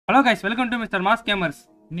Hello guys, welcome to mister mass gamers.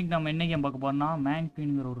 இன்னைக்கு நம்ம என்ன கேம் பார்க்க போறோம்னா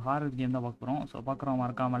மேன்குயின்ங்கிற ஒரு ஹாரர் கேம் தான் பார்க்க போறோம். ஸோ பார்க்குறோம்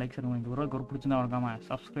மறக்காம லைக் ஷேர் பண்ணி ப்ரோ. ஒரு பிடிச்சிருந்தா மறக்காம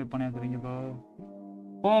சப்ஸ்கிரைப் பண்ணி வைக்கிறீங்க ப்ரோ.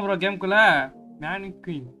 போவோம் ப்ரோ கேம்குள்ள.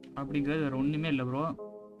 மேனிக்வின் அப்படிங்கிறது வேற ஒண்ணுமே இல்லை ப்ரோ.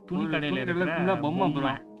 துணி கடையில் இருக்கிற பொம்மை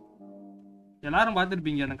ப்ரோ. எல்லாரும்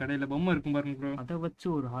பார்த்துருப்பீங்க அந்த கடையில் பொம்மை இருக்கும் பாருங்க ப்ரோ. அதை வச்சு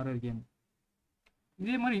ஒரு ஹாரர் கேம்.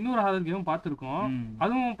 இதே மாதிரி இன்னொரு ஹாரர் கேமும் பார்த்துருக்கோம்.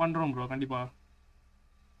 அதுவும் பண்றோம் ப்ரோ கண்டிப்பா.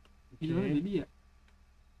 இது வந்து வெளியே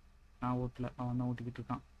நான் ஓட்டல, அவன் தான் ஓட்டிக்கிட்டு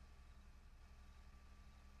இருக்கான்.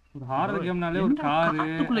 ஒரு ஹாரர் கேம்னாலே ஒரு காரு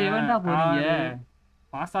எவன்டா போறீங்க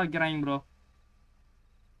பாஸ் ஆக்கிறாங்க ப்ரோ.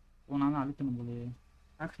 போனாங்க அழுத்தணும் போலயே.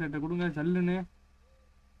 ஆக்சிலேட்டர் கொடுங்க ஜல்லுன்னு.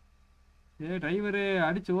 டிரைவரு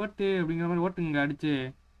அடிச்சு ஓட்டு அப்படிங்கிற மாதிரி ஓட்டுங்க. அடிச்சு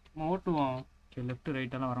நம்ம ஓட்டுவோம். லெஃப்ட்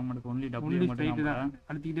ரைட் எல்லாம் வர மாட்டேங்குது. ஒன்லி டபிள்யூ மட்டும் தான்.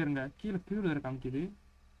 அடிச்சுக்கிட்டே இருங்க. கீழே ஃபியூல் வேற காமிக்குது.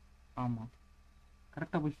 ஆமா,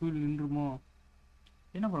 கரெக்டா போய் ஃபியூல் நின்றுமோ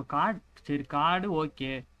என்ன ப்ரோ? காடு சரி, காடு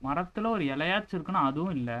ஓகே. மரத்துல ஒரு இலையாச்சும் இருக்குன்னா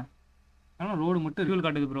அதுவும் இல்லை. ஆனா ரோடு மட்டும் ஃபியூல்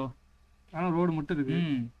காட்டுது ப்ரோ. ஆனா ரோடு மட்டும் இருக்கு.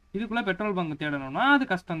 இதுக்குள்ள பெட்ரோல் பங்க் தேடணும்னா அது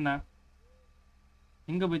கஷ்டம் தான்.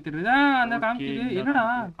 எங்க போய் தெரியுதா அந்த காமிக்குது. என்னடா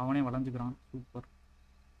அவனே வளைஞ்சுக்கிறான். சூப்பர்.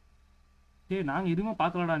 டேய் நாங்க எதுவுமே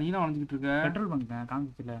பார்க்கலடா, நீ தான் வளைஞ்சிட்டு இருக்க. பெட்ரோல் பங்க்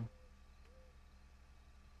காமிச்சுல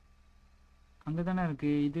அங்கதானே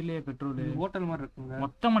இருக்கு. இதுலயே பெட்ரோல் ஹோட்டல் மாதிரி இருக்குங்க.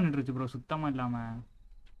 மொத்தமா நின்றுச்சு ப்ரோ, சுத்தமா இல்லாம.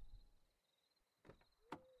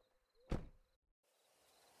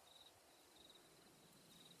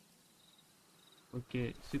 ஓகே,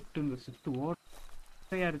 ஷிஃப்ட்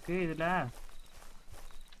ஓட்டையா இருக்கு இதுல.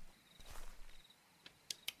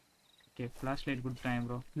 ஓகே, ஃபிளாஷ் லைட் கொடுத்துட்டேன்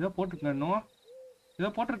ப்ரோ. இதோ போட்டுருக்கேன். இன்னும் இதோ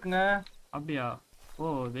போட்டிருக்குங்க. அப்படியா? ஓ,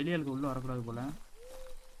 வெளியாளுக்கு உள்ள வரக்கூடாது போல.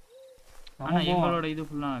 ஆனா எங்களோட இது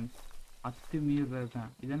ஃபுல்லா அத்துமீறி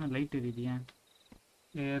இருக்கேன். இதென்ன லைட் எரியுது? ஏன்?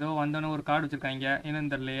 ஏதோ வந்தோன்னு ஒரு கார்டு வச்சிருக்காங்க.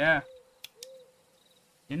 என்னன்னு தெரியலையே.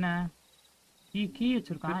 என்ன கீ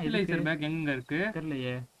வச்சிருக்கான்? ஃபெர்டிலைசர் பேக் எங்க இருக்கு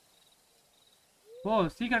தெரியலையே. ஓ,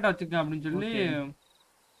 சீக்கிரட்டா வச்சுக்க அப்படின்னு சொல்லி.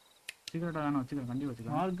 சீக்கிரட்டா தானே வச்சுக்கிறேன், கண்டிப்பா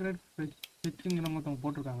வச்சுக்கிறேன். மார்கரெட் ஃபெச்சிங்கிற மொத்தம்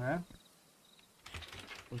போட்டிருக்காங்க.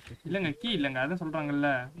 ஓகே, இல்லைங்க கீ இல்லைங்க, அதான்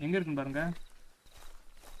சொல்றாங்கல்ல. எங்க இருக்குன்னு பாருங்க.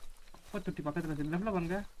 குப்பை தொட்டி பக்கத்துல வச்சு லெஃப்ட்ல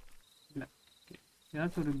பாருங்க. இல்ல,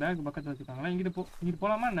 ஏதாச்சும் ஒரு பேக் பக்கத்துல வச்சுருக்காங்களா? இங்கிட்டு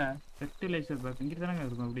போலாமா என்ன? ஃபெர்டிலைசர் பேக் இங்கிட்டு தானே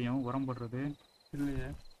இருக்கும். எப்படியும் உரம் போடுறது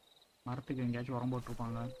இல்லையே. மரத்துக்கு எங்கேயாச்சும் உரம்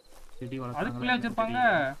போட்டிருப்பாங்க. செடி அதுக்குள்ளே வச்சிருப்பாங்க.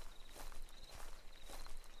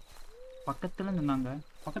 பக்கத்துல நின்னாங்க.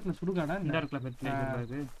 பக்கத்துல சுடுகாடா இந்த இருக்குல்ல ஃபெர்டிலைசர்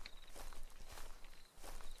பேக்.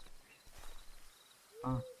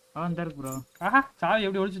 இந்த இருக்கு ப்ரோ. ஆஹா, சாவி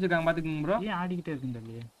எப்படி ஒளிச்சு வச்சிருக்காங்க பாத்துக்கோங்க ப்ரோ. ஏன் ஆடிக்கிட்டே இருக்குன்னு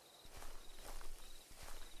தெரியலையே.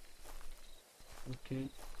 ஓகே,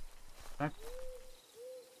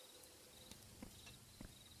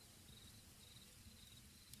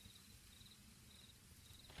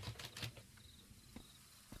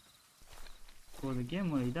 ஒரு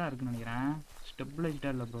கேம் இதா இருக்குன்னு நினைக்கிறேன்.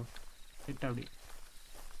 ஸ்டெபிளைஸ்டா இல்ல ப்ரோ, செட் அப்படி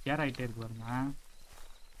ஏர் ஆகிட்டே இருக்கு பாருங்க.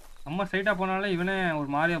 நம்ம சைட்டா போனாலே இவனே ஒரு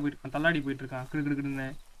மாதிரியா போயிட்டு இருக்கான், தள்ளாடி போயிட்டு இருக்கான். கிடுக்கிடுன்னு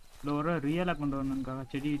இல்லை, ஒரு ரியலா கொண்டு வரணுக்காக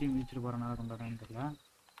செடி இடி மிதிச்சிட்டு போறனால கொண்டு வரேன்னு தெரியல.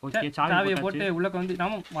 ஓகே, சாவியை போட்டு உள்ளக்க வந்து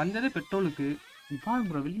நாம வந்ததே பெட்ரோலுக்கு. பாருங்க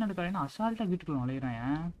ப்ரோ, வெளிநாட்டுக்காரன் அசால்ட்டா வீட்டுக்குள்ள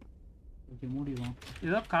நுழையிறேன். ஓகே, மூடிடுவோம்.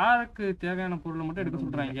 ஏதோ காருக்கு தேவையான பொருளை மட்டும் எடுக்க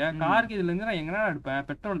சொல்றாங்க. காருக்கு இதுல இருந்து நான் எங்கன்னா எடுப்பேன்.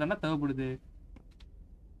 பெட்ரோல் தானே தேவைப்படுது.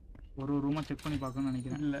 ஒரு ரூமா செக் பண்ணி பார்க்கணும்னு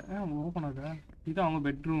நினைக்கிறேன். இல்ல ஓபன் ஆகுது. இது அவங்க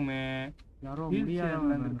பெட்ரூமு. யாரோ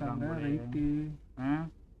முடியாதவங்க இருக்காங்க. ரைட்டு.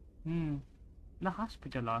 இல்ல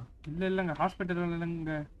ஹாஸ்பிட்டலா? இல்லங்க ஹாஸ்பிட்டல்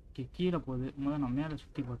இல்லங்க. கீழே போகுது. முதல்ல நான் மேல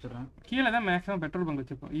சுத்தி பார்த்துறேன். கீழே தான் மேக்ஸிமம் பெட்ரோல் பங்க்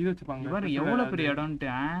வச்சிருப்போம். இது வச்சிருப்பாங்க. இவர் எவ்வளவு பெரிய இடம்ட்டு.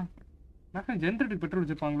 மேக்ஸிமம் ஜெனரேட்டருக்கு பெட்ரோல்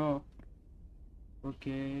வச்சிருப்பாங்களோ.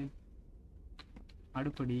 ஓகே,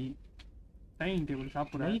 அடுப்படி, டைனிங் டேபிள்,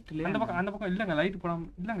 சாப்பிட. அந்த பக்கம் இல்லங்க, லைட் போடாம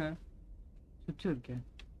இல்லங்க. சுவிட்ச் இருக்கே,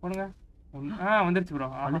 போடுங்க. வந்துருச்சு ப்ரோ.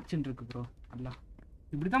 பளிச்சுன்னு இருக்கு ப்ரோ. அல்ல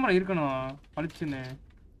இப்படிதான் ப்ரோ இருக்கணும், பளிச்சுன்னு.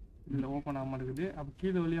 இல்ல ஓபன் ஆக மாட்டேங்குது. அப்ப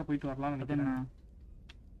கீழே வழியா போயிட்டு வரலாம்னு நினைக்கிறேன்.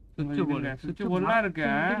 சுவிட்ச் போர்டுலாம் இருக்கு.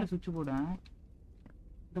 சுவிட்ச் போர்டு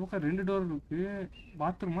இந்த பக்கம் 2 டோர் இருக்கு.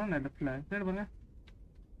 பாத்ரூமா லெஃப்ட்ல சரி பாருங்க.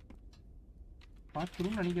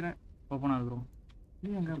 பாத்ரூம் நினைக்கிறேன். ஓபன் ஆகுது.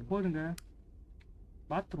 அங்க போதுங்க.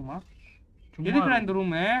 பாத்ரூமா? எதுக்குடா இந்த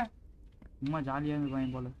ரூம்? சும்மா ஜாலியா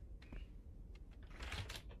இருப்பாங்க போல.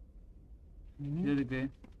 எதுக்கு?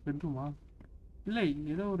 பெட்ரூமா? இல்ல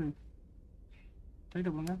ஏதோ ஒரு லைட்டை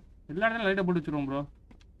போடுங்க. எல்லா இடத்துலயும் லைட்டை போட்டு வச்சிருவோம் ப்ரோ.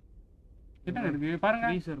 என்ன இருக்கு பாருங்க.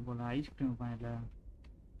 ஃப்ரீசர் போல, ஐஸ்கிரீம் பாயில.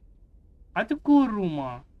 அதுக்கு ஒரு ரூமா?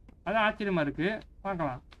 அதான் ஆச்சரியமா இருக்கு.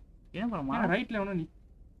 பார்க்கலாம். ஏன் ப்ரோ மரம் ரைட்ல ஒன்றும்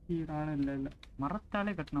நிற்கிறானு? இல்ல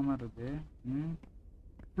மரத்தாலே கட்டின மாதிரி இருக்கு.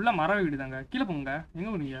 ஃபுல்லா மர வீடு தாங்க. கீழே போங்க. எங்க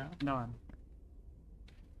போறீங்க? இந்த வாரம்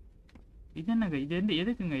இது என்னங்க? இது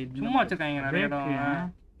எதுக்குங்க? சும்மா வச்சிருக்காங்க நிறைய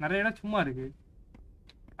இடம். நிறைய இடம் சும்மா இருக்கு.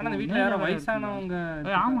 ஆனா இந்த வீட்ல யாரோ வயசானவங்க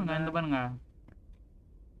ஆமாங்க இந்த பாருங்க.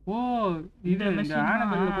 ஓ இது இந்த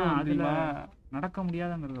ஆனபெல்ல கூட அதுல தெரியுமா? நடக்க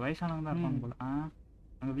முடியாதங்கிறது வயசானவங்க தான் இருப்பாங்க போல.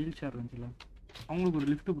 அங்க வீல் சேர் இருந்துச்சுல, அவங்களுக்கு ஒரு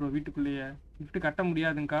லிஃப்ட் ப்ரோ வீட்டுக்குள்ளேயே. லிஃப்ட் கட்ட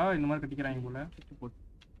முடியாதுங்கக்கா, இந்த மாதிரி கட்டிக்கிறாங்க போல.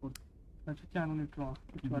 சுவிட்ச் ஆன் பண்ணிட்டுருவான்.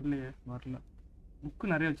 சுவிட்ச் வரலையே. வரல.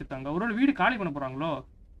 புக்கு நிறைய வச்சிருக்காங்க. ஒருவேளை வீடு காலி பண்ண போறாங்களோ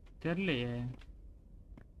தெரியலையே.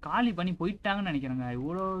 காலி பண்ணி போயிட்டாங்கன்னு நினைக்கிறேங்க.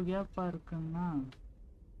 இவ்வளோ கேப்பா இருக்குன்னா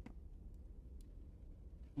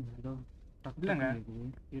ஏதோ இல்லைங்க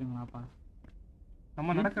இருங்கப்பா.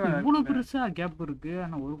 நம்ம நடக்கிற இவ்வளவு பெருசா கேப் இருக்கு,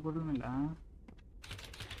 ஆனா ஒரு பொருளும் இல்ல.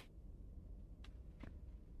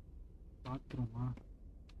 பாத்ரூமா?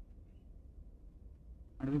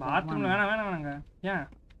 பாத்ரூம்ல வேணாங்க. ஏன்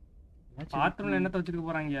பாத்ரூம்ல என்னத்த வச்சிருக்க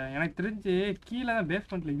போறாங்க? எனக்கு தெரிஞ்சு கீழே தான்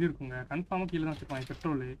பேஸ்மெண்ட்ல இது இருக்குங்க. கன்ஃபார்மா கீழே தான் வச்சிருப்பாங்க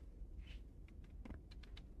பெட்ரோல்.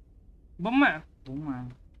 பொம்மை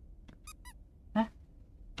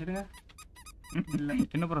இருங்க. இல்ல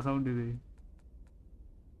என்ன ப்ரோ சவுண்ட் இது?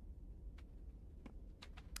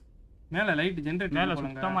 மேல லைட் ஜெனரேட்டர் மேல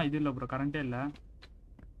சுத்தமா இது இல்ல ப்ரோ, கரண்டே இல்ல.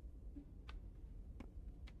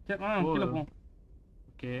 சரி கீழ போ.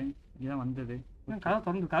 ஓகே, இதான் வந்தது. கதை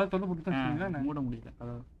திறந்து போட்டு தான் மூட முடியல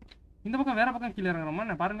கதை. இந்த பக்கம் வேற பக்கம் கீழ இறங்குறோமா?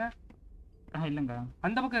 நான் பாருங்க. இல்லங்க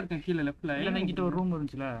அந்த பக்கம் இருக்கேன் கீழ லெஃப்ட்ல. இல்ல இங்கிட்ட ஒரு ரூம்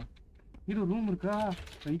இருந்துச்சுல. இது ரூம் இருக்கா?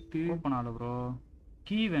 ரைட் ஓபன் ஆல ப்ரோ.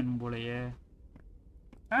 கீ வேணும் போலயே.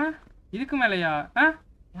 இதுக்கு மேலயா?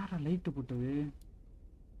 யாரா லைட் போட்டது?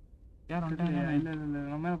 யார் வந்துட்டாங்க? இல்ல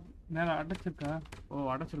நம்ம மேல அடைச்சிருக்கா? ஓ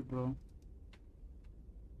அடைச்சிருக்கு ப்ரோ.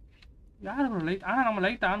 யாரு ப்ரோ லைட்? நம்ம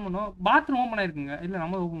லைட் ஆன் பண்ணோம். Bathroom open ஆயிருக்குங்க. இல்ல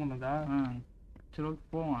நம்ம ஓபன் பண்ணதா? சரி ஓகே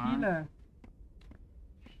போவோம்.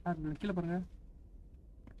 கீழே பாருங்க.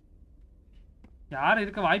 யாரும்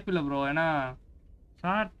இருக்க வாய்ப்பு இல்ல ப்ரோ. ஏன்னா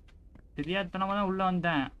சார் தெரியாதனமா தான் உள்ள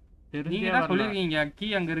வந்தேன். நீங்க தான் சொல்லிருக்கீங்க கீ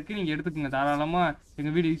அங்க இருக்கு, நீங்க எடுத்துக்கங்க தாராளமா, எங்க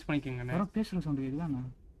வீடு யூஸ் பண்ணிக்கங்க. யாரோ பேசுற சவுண்ட் இதுதானே?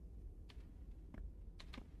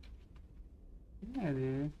 என்ன இது?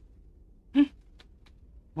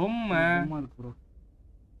 பொம்மை இருக்கு ப்ரோ.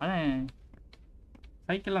 அதான்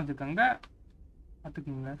சைக்கிள்லாம் வச்சிருக்காங்க.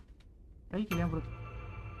 பாத்துக்கங்க. சைக்கிள் ஏன் ப்ரோ?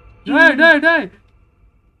 டேய்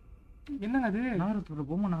என்னங்க அது? நகருது ப்ரோ,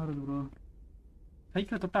 பொம்மை நகருது ப்ரோ.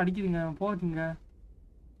 சைக்கிளை தொட்டா அடிக்குதுங்க, போகுதுங்க.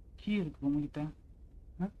 கீ இருக்கு பொம்மை கிட்ட.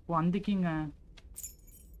 ஓ அந்த கீங்க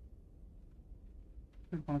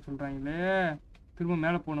பண்ண சொல்றாங்களே. திரும்ப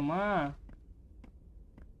மேல போகணுமா?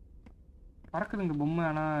 பறக்குதுங்க பொம்மை.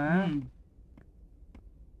 ஆனா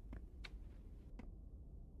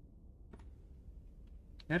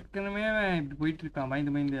ஏற்கனவே இப்படி போயிட்டு இருக்கான்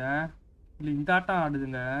பயந்து இல்ல இந்த ஆட்டம்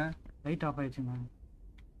ஆடுதுங்க. லைட் ஆஃப் ஆயிடுச்சுங்க.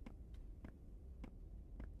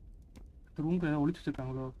 ரூம்க்கு ஏதாவது ஒளிச்சு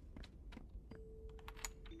வச்சிருக்காங்களோ?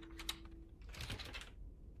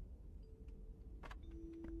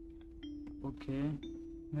 ஓகே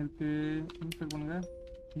இருக்கு. பண்ணுங்க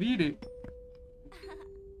வீடு.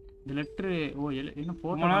 இந்த லெட்டர் என்ன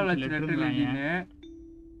போட்டோ லெட்டர் எழுதினு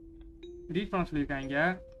ரீட் பண்ண சொல்லிருக்காங்க.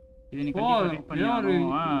 இது நீ கண்டிப்பா ரீட் பண்ணி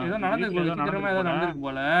ஏதோ நடந்துருக்கு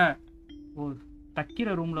போல. ஓ தக்கிற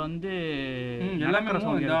ரூம்ல வந்து எல்லாமே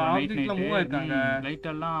மூவ் ஆயிருக்காங்க. லைட்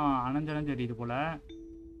எல்லாம் அணைஞ்சு எரியுது போல.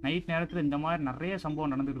 நைட் நேரத்துல இந்த மாதிரி நிறைய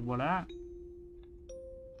சம்பவம் நடந்துருக்கு போல.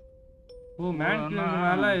 ஓ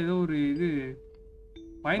மேன்ல ஏதோ ஒரு இது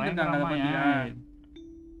பயந்துட்டாங்க. அத பத்தியா?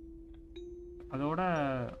 அதோட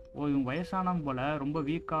இவங்க வயசானவங்க போல, ரொம்ப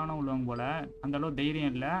வீக்கான உள்ளவங்க போல. அந்த அளவு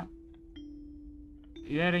தைரியம் இல்லை.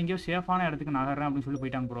 வேற எங்கேயோ சேஃபான இடத்துக்கு நகர்றேன் அப்படின்னு சொல்லி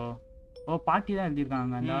போயிட்டாங்க ப்ரோ. பாட்டி தான்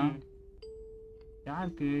எழுதியிருக்காங்க. அந்த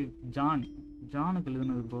யாருக்கு? ஜானுக்கு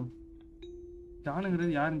எழுதுனது ப்ரோ.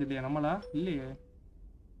 ஜானுங்கிறது யாருன்னு தெரியல. நம்மளா? இல்லையே.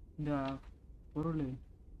 இந்த பொருள்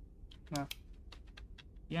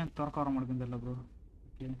ஏன் திறக்க வர மாட்டேங்குன்னு தெரியல ப்ரோ.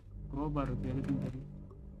 ஓகே க்ரோபார் இருக்கு, எதுக்குன்னு தெரியல.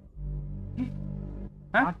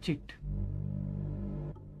 ஆச்சிட்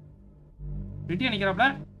ரெட்டியா நிக்கிறாப்ல?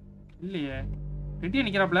 இல்லையே. ரெட்டியா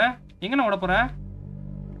நிக்கிறாப்ல. எங்கண்ணா ஓட போற?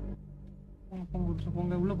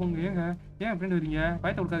 போங்க உள்ள போங்க. ஏன் அப்படின்னு வரீங்க?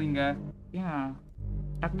 பயத்தை கொடுக்காதீங்க. ஏன்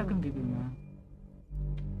டக் டக்குன்னு கேக்குதுங்க.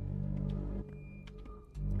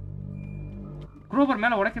 குரோபர்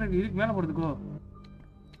மேல உடைக்கிறதுக்கு இதுக்கு மேல போறதுக்கோ?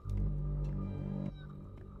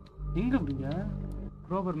 எங்க அப்படிங்க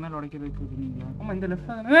குரோபர் மேல உடைக்கிறதுக்கு இருக்கீங்க? ஆமா இந்த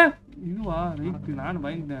லெஃப்ட் தானே. இதுவா? ரைட். நானும்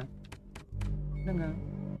பயந்தேன். இல்லங்க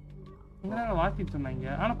இங்க வாட்ச் சொன்னாங்க.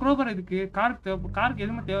 ஆனா குரோபர் இதுக்கு காருக்கு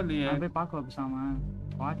எதுவுமே தேவையில்லையே. போய் பார்க்க பேசாம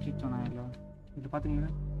வாட்ச் சொன்னாங்கல்ல. இது பாத்தீங்க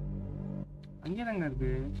அங்கேயே தாங்க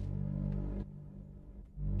இருக்கு.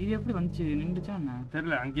 இது எப்படி வந்துச்சு? நின்றுச்சா என்ன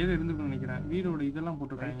தெரியல. அங்கேயே இருந்துருக்குன்னு நினைக்கிறேன். வீடோட இதெல்லாம்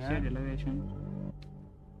போட்டுருக்காங்க. சரி எலிவேஷன்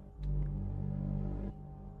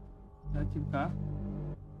இருக்கா?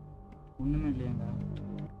 ஒண்ணுமே இல்லையாங்க.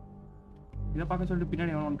 இதை பார்க்க சொல்லிட்டு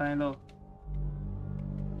பின்னாடி வந்துட்டாங்களோ?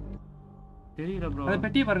 தெரியல ப்ரோ. அந்த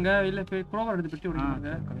பெட்டியை பாருங்க, இல்ல குரோவர் எடுத்து பெட்டி உடைக்க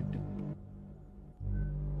பாருங்க. கரெக்ட்.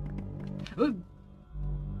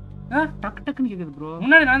 டக் டக்குன்னு கேக்குது ப்ரோ.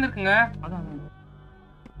 முன்னாடி நடந்துருக்குங்க. அதான்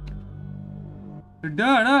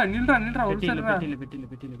நில்றா ஒரு நிமிஷம்.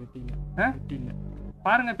 பெட்டியில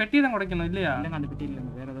பாருங்க, பெட்டி தான் உடைக்கணும் இல்லையா? இல்லங்க அந்த பெட்டி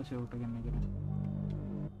இல்லங்க, வேற ஏதாவது விட்டுருக்கேன் நினைக்கிறேன்.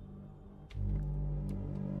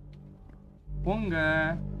 போங்க.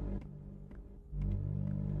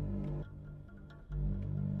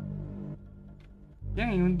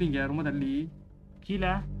 ஏங்க இங்க வந்துட்டீங்க ரொம்ப தள்ளி?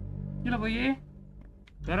 கீழே போய்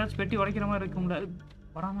வேற ஏதாச்சும் பெட்டி உடைக்கிற மாதிரி இருக்கும்ல,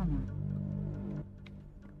 வராம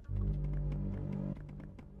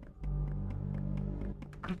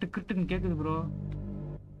கிரிட்டுன்னு கேக்குது ப்ரோ.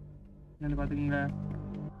 என்ன பாத்துக்கோங்க.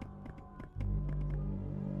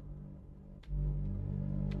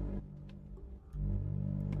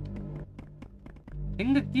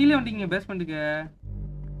 எங்க கீழே வந்தீங்க பேஸ்மெண்ட்டுக்கு?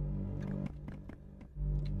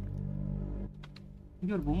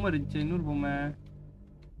 இங்க ஒரு பொம்மை இருந்துச்சு, இன்னொரு பொம்மை.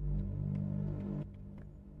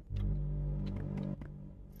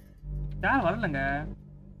 யார் வரலங்க?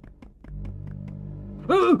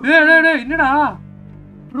 என்னடா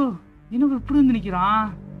ப்ரோ இன்னும் இப்படி வந்து நிக்கிறான்?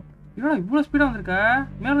 என்னடா இவ்வளவு ஸ்பீடா வந்திருக்க?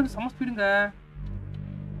 மேல வந்து செம ஸ்பீடுங்க.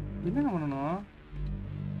 என்னங்க பண்ணணும்?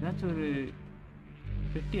 ஏதாச்சும் ஒரு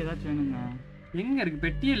பெட்டி ஏதாச்சும் வேணுங்க. எங்க இருக்கு?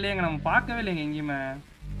 பெட்டியே இல்லையங்க, நம்ம பார்க்கவே இல்லைங்க எங்கேயுமே.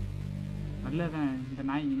 நல்லதான் இந்த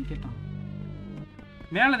நாய் நிக்கட்டான்.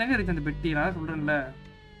 மேல தாங்க இருக்கு அந்த பெட்டி, நான் சொல்றேன்ல.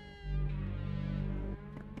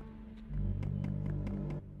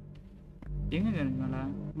 எங்க இருக்கு மேல?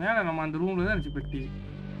 மேல நம்ம அந்த ரூம்ல தான் இருந்துச்சு பெட்டி.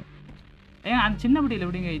 ஏன் அந்த சின்ன பெட்டியில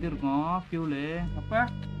எப்படிங்க இது இருக்கும் ஃபியூலு? அப்ப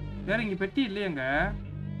வேற இங்க பெட்டி இல்லையங்க.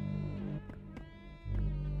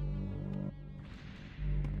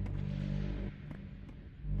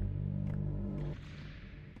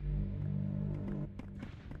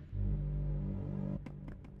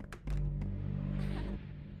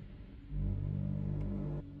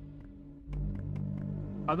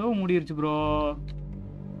 அதுவும் முடியிருச்சு ப்ரோ.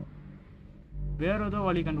 வேற ஏதோ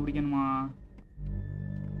வழி கண்டுபிடிக்கணுமா?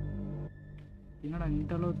 என்னடா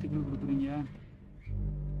இந்த அளவு திக்கு கொடுக்குறீங்க?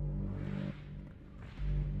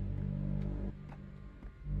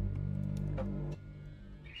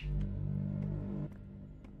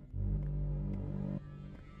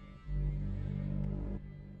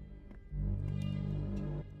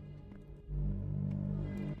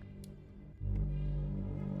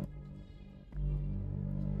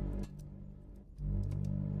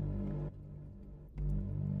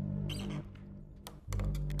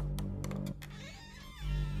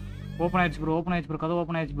 ஓப்பன் ஆயிடுச்சு ப்ரோ, கதவு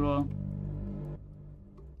ஓப்பன் ஆயிடுச்சு ப்ரோ.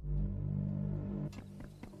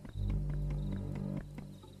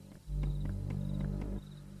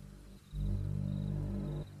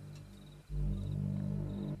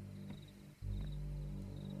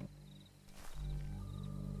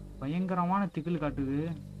 பயங்கரமான திகில் காட்டுது.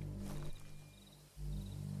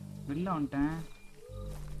 வெளில வந்துட்டேன்.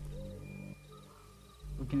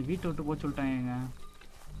 ஓகே, இந்த வீட்டை விட்டு போக சொல்லிட்டாங்க.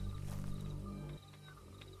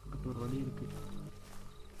 ஒரு வழி இருக்கு.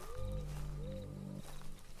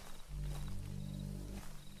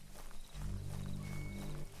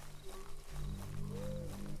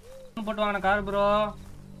 போட்டு வாங்க கார் ப்ரோ.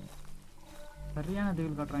 சரியான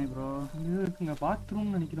திகில் காட்டுறாங்க ப்ரோ. இது இருக்குங்க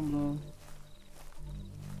பாத்ரூம்னு நினைக்கிறேன் ப்ரோ.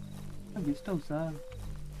 கெஸ்ட் ஹவுஸா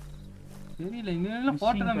தெரியல. இங்க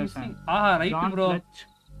போட்டோ தான் மிஸ்ஸிங். ஆஹா ரைட் ப்ரோ.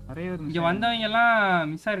 நிறைய இங்க வந்தவங்க எல்லாம்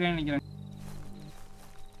மிஸ் ஆயிருக்காங்கன்னு நினைக்கிறேன்.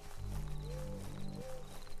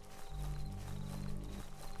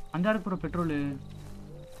 அந்த இருக்கு ப்ரோ பெட்ரோல்.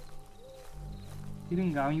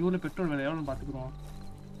 இருங்க, அவங்க ஊர்ல பெட்ரோல் விலை எவ்வளவு பாத்துக்குறோம்.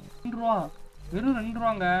 2 ரூபா, வெறும் 2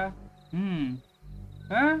 ரூபாங்க.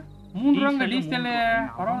 3 ரூபாங்க டீசல்.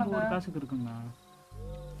 பரவாயில்ல, ஒரு காசுக்கு இருக்குங்க.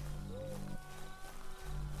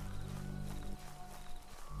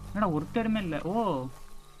 என்னடா ஒருத்தருமே இல்ல. ஓ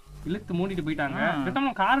இழுத்து மூடிட்டு போயிட்டாங்க.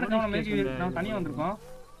 நம்ம கார் எடுக்கணும், நம்ம தனியா வந்திருக்கோம்.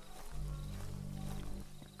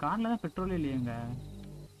 கார்ல தான் பெட்ரோல் இல்லையேங்க.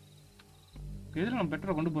 எதுல நம்ம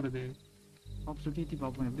பெட்ரோல் கொண்டு போறது? சுத்தி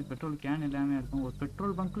பார்ப்போம். எப்படி பெட்ரோல் கேன் எல்லாமே இருக்கும். ஒரு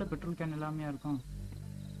பெட்ரோல் பங்க்ல பெட்ரோல் கேன் எல்லாமே இருக்கும்.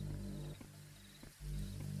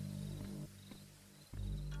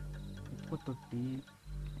 உப்பு தொட்டி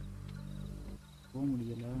போக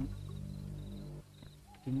முடியல.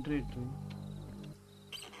 ஜென்ரேட்டர்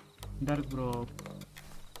இந்த இருக்கு bro.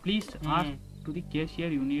 Please ask to the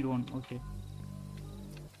cashier you need one. Okay,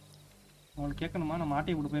 அவங்களுக்கு கேட்கணுமா? நம்ம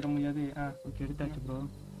ஆட்டையை கூட போயிட முடியாது. ஓகே எடுத்தாச்சு ப்ரோ.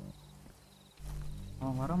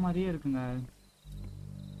 அவன் வர மாதிரியே இருக்குங்க.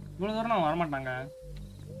 இவ்வளவு தூரம் நான் வரமாட்டாங்க.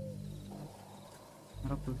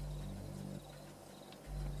 மறப்பு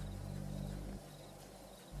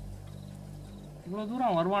இவ்வளவு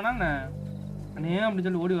தூரம் வருவானா என்ன? அண்ணே அப்படின்னு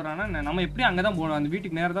சொல்லி ஓடி வரானா நம்ம எப்படி அங்கே தான் போகணும், அந்த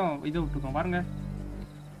வீட்டுக்கு நேரம் தான் இதை விட்டுருக்கோம் பாருங்க.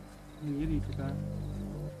 ஏறிட்டு இருக்கா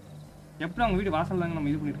எப்படி அவங்க வீடு வாசல் தாங்க நம்ம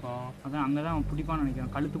இது பண்ணியிருக்கோம். அதான் அங்கே தான் அவன் பிடிப்பான்னு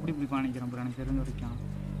நினைக்கிறேன், கழுத்து பிடிப்பான்னு நினைக்கிறேன் ப்ரோ எனக்கு தெரிஞ்ச வரைக்கும்.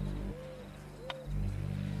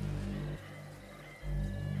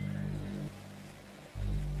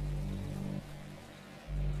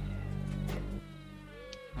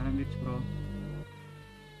 நடந்துச்சு ப்ரோ.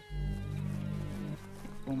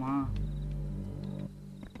 போமா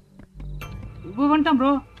இப்போ வந்துட்டான் ப்ரோ.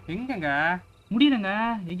 எங்கங்க முடியலங்க,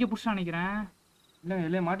 எங்கேயோ புடிச்சா நினைக்கிறேன். இல்லைங்க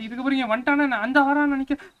இல்லையா மாட்டிட்டு இருக்க போறீங்க. வந்துட்டானே அந்த வரான்னு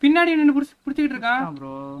நினைக்கிறேன். பின்னாடி நின்று பிடிச்சிக்கிட்டு இருக்கான்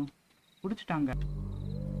ப்ரோ. பிடிச்சிட்டாங்க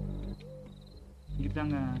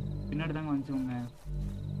இங்கிட்டாங்க, பின்னாடி தாங்க வந்துச்சுங்க.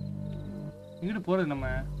 இங்கிட்டு போறது நம்ம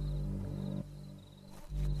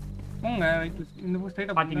போங்க. இந்த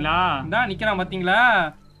ஸ்ட்ரைட்டா பாத்தீங்களா இந்தா நிக்கிறான் பாத்தீங்களா.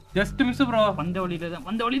 Just miss bro. வந்த வழியில தான்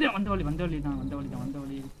வந்த வழி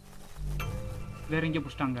வேற எங்கேயோ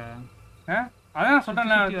புடிச்சிட்டாங்க. அதான் சொல்றேன்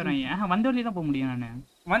வந்த வழி தான் போக முடியும். நானு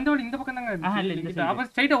வந்த வழி இந்த பக்கம் தாங்க. அப்ப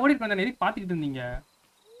ஸ்ட்ரைட்டா ஓடிட்டு வந்தேன். எதுக்கு பாத்துக்கிட்டு இருந்தீங்க?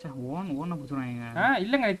 ஓன புடிச்சுறாங்க.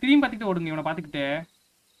 இல்லங்க திரும்பி பாத்துக்கிட்டு ஓடுங்க இவனை பாத்துக்கிட்டு.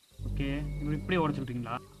 ஓகே இப்படியே ஓட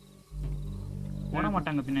சொல்றீங்களா? ஓட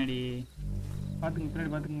மாட்டாங்க பின்னாடி. பாத்துங்க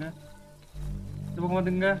பின்னாடி பாத்துங்க. இந்த பக்கம்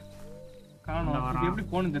பாத்துங்க. காணோம். எப்படி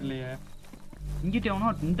போகணும் தெரியலையே. இங்கிட்ட எவனோ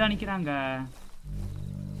இந்த நிக்கிறாங்க.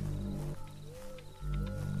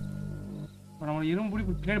 நம்ம இரும்பு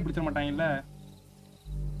பின்னாடி பிடிச்சிட மாட்டாங்கல்ல.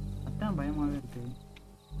 அதான் பயமாவே இருக்கு.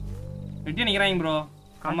 வெட்டியா நிக்கிறாங்க ப்ரோ.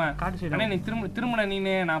 ஆமா காட்டு சைடு. அண்ணே நீ திரும்ப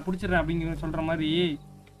நீனே நான் பிடிச்சிடுறேன் அப்படிங்கிற சொல்ற மாதிரி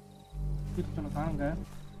காணுங்க.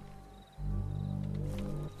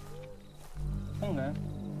 போங்க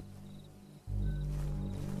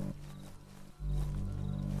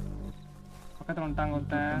பக்கத்துல வந்துட்டாங்க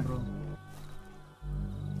ஒருத்தன்.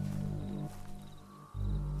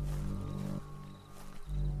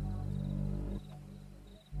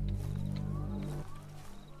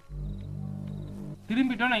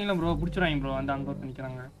 திரும்பிட்டோம் நீங்களும் ப்ரோ பிடிச்சிடுவாங்க ப்ரோ. அந்த அங்கே ஒருத்தன்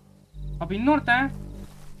நிற்கிறாங்க. அப்போ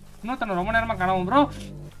இன்னொருத்தனை ரொம்ப நேரமாக காணாம ப்ரோ.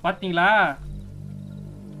 பார்த்தீங்களா?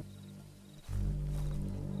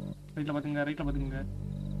 ரைட்டில் பார்த்துங்க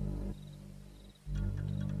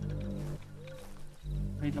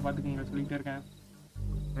ரைட்டில் பார்த்துக்குங்க சொல்லிக்கிட்டே இருக்கேன்.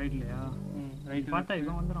 ரைட்லையா? ரைட் பார்த்தா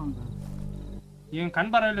இவன் வந்துடும். இவன்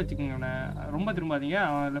கண் பார்வையில் வச்சுக்கோங்க. அவனை ரொம்ப திரும்பாதீங்க.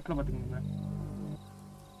 அவன் லெஃப்டில் பார்த்துக்குங்க.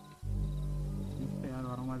 இப்போ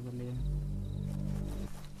யாரும் வர மாதிரி இல்லையே.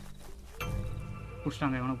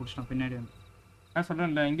 புடிச்சிட்டாங்க. எவனை புடிச்சிட்டான் பின்னாடி வந்து. நான்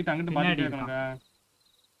சொல்றேன்ல இங்கிட்ட அங்கிட்டு பாத்துட்டே இருக்காங்க.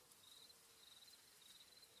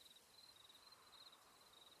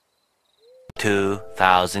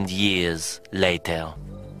 2000 years later.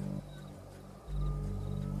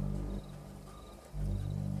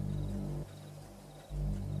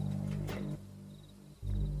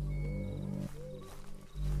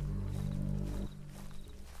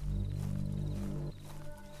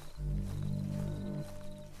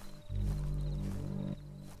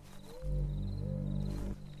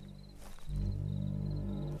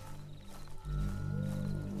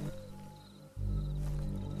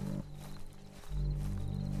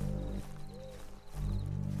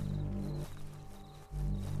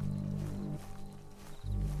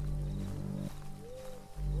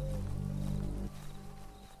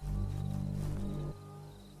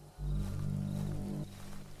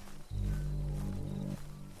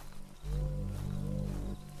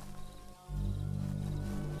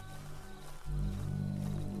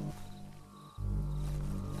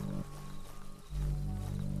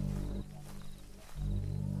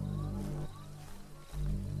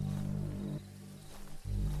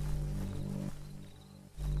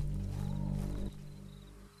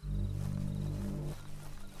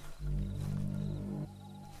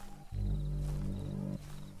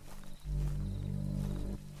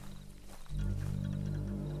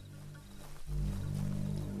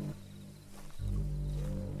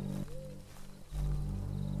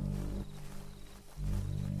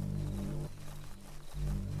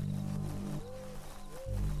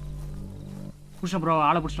 புடிச்சேன் ப்ரோ.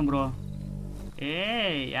 ஆளை புடிச்சிட்டேன் ப்ரோ.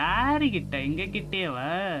 யாரு கிட்ட? எங்க கிட்டேவ?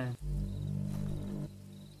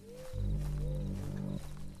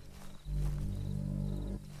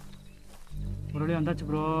 ஒரு வழி வந்தாச்சு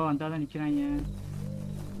ப்ரோ. வந்தாதான் நிக்கிறாங்க.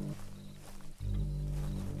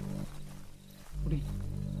 புடி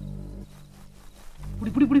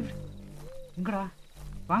புடி புடி புடி. எங்கடா?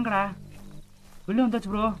 வாங்கடா. வெளில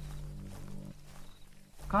வந்தாச்சு ப்ரோ.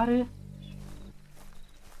 காரு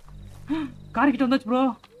கிட்ட வந்தாச்சு ப்ரோ.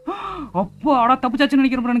 அப்பா அடா தப்புச்சாச்சுன்னு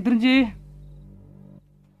நினைக்கிறேன் ப்ரோ. எனக்கு தெரிஞ்சு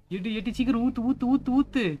எட்டு சீக்கிரம்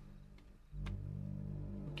ஊத்து.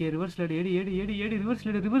 Okay reverse laid. ஏடி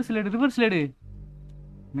ரிவர்ஸ் லைடு.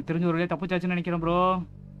 எனக்கு தெரிஞ்ச ஒரு வழியா தப்புச்சாச்சுன்னு நினைக்கிறேன் ப்ரோ.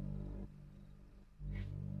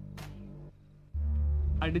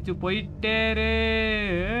 அடிச்சு போயிட்டேரு.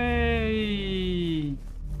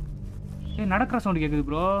 நடக்கிற சவுண்டு கேட்குது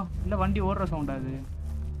ப்ரோ, இல்லை வண்டி ஓடுற சவுண்டா அது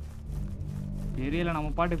தெரியல.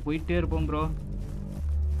 நம்ம பாட்டுக்கு போயிட்டே இருப்போம் ப்ரோ.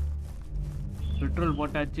 பெட்ரோல்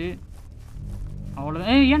போட்டாச்சு,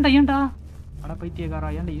 அவ்வளோதான். ஏன்டா அட பைத்தியக்காரா,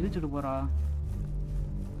 ஏன்டா இடிச்சுட்டு போறா?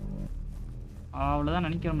 அவ்வளோதான்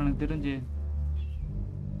நினைக்கிறோம் எனக்கு தெரிஞ்சு.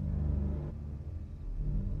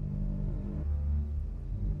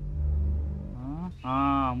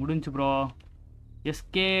 முடிஞ்சு ப்ரோ,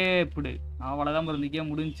 எஸ்கேப்டு. அவ்வளோதான் ப்ரோ, இந்த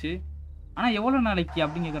கேம் முடிஞ்சு. ஆனால் எவ்வளோ நாளைக்கு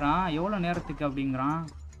அப்படின்னு கேட்குறான், எவ்வளோ நேரத்துக்கு அப்படிங்கிறான்.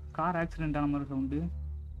 கார் ஆக்சிடென்ட் ஆன மாதிரி சவுண்டு.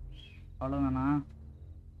 அவ்வளோதானா?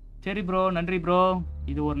 சரி ப்ரோ, நன்றி ப்ரோ.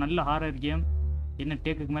 இது ஒரு நல்ல ஹாரர் கேம். என்ன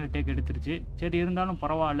டேக்குக்கு மேலே டேக் எடுத்துருச்சு. சரி இருந்தாலும்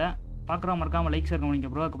பரவாயில்ல. பார்க்குறோம், மறக்காமல் லைக் ஷேர் பண்ணிங்க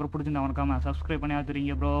ப்ரோ. அதுக்கப்புறம் பிடிச்சிருந்தா மறக்காமல் சப்ஸ்கிரைப் பண்ணி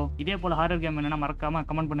ஆத்துறீங்க ப்ரோ. இதே போல் ஹாரர் கேம் என்னென்னா மறக்காமல்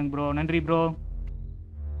கமெண்ட் பண்ணுங்க ப்ரோ. நன்றி ப்ரோ.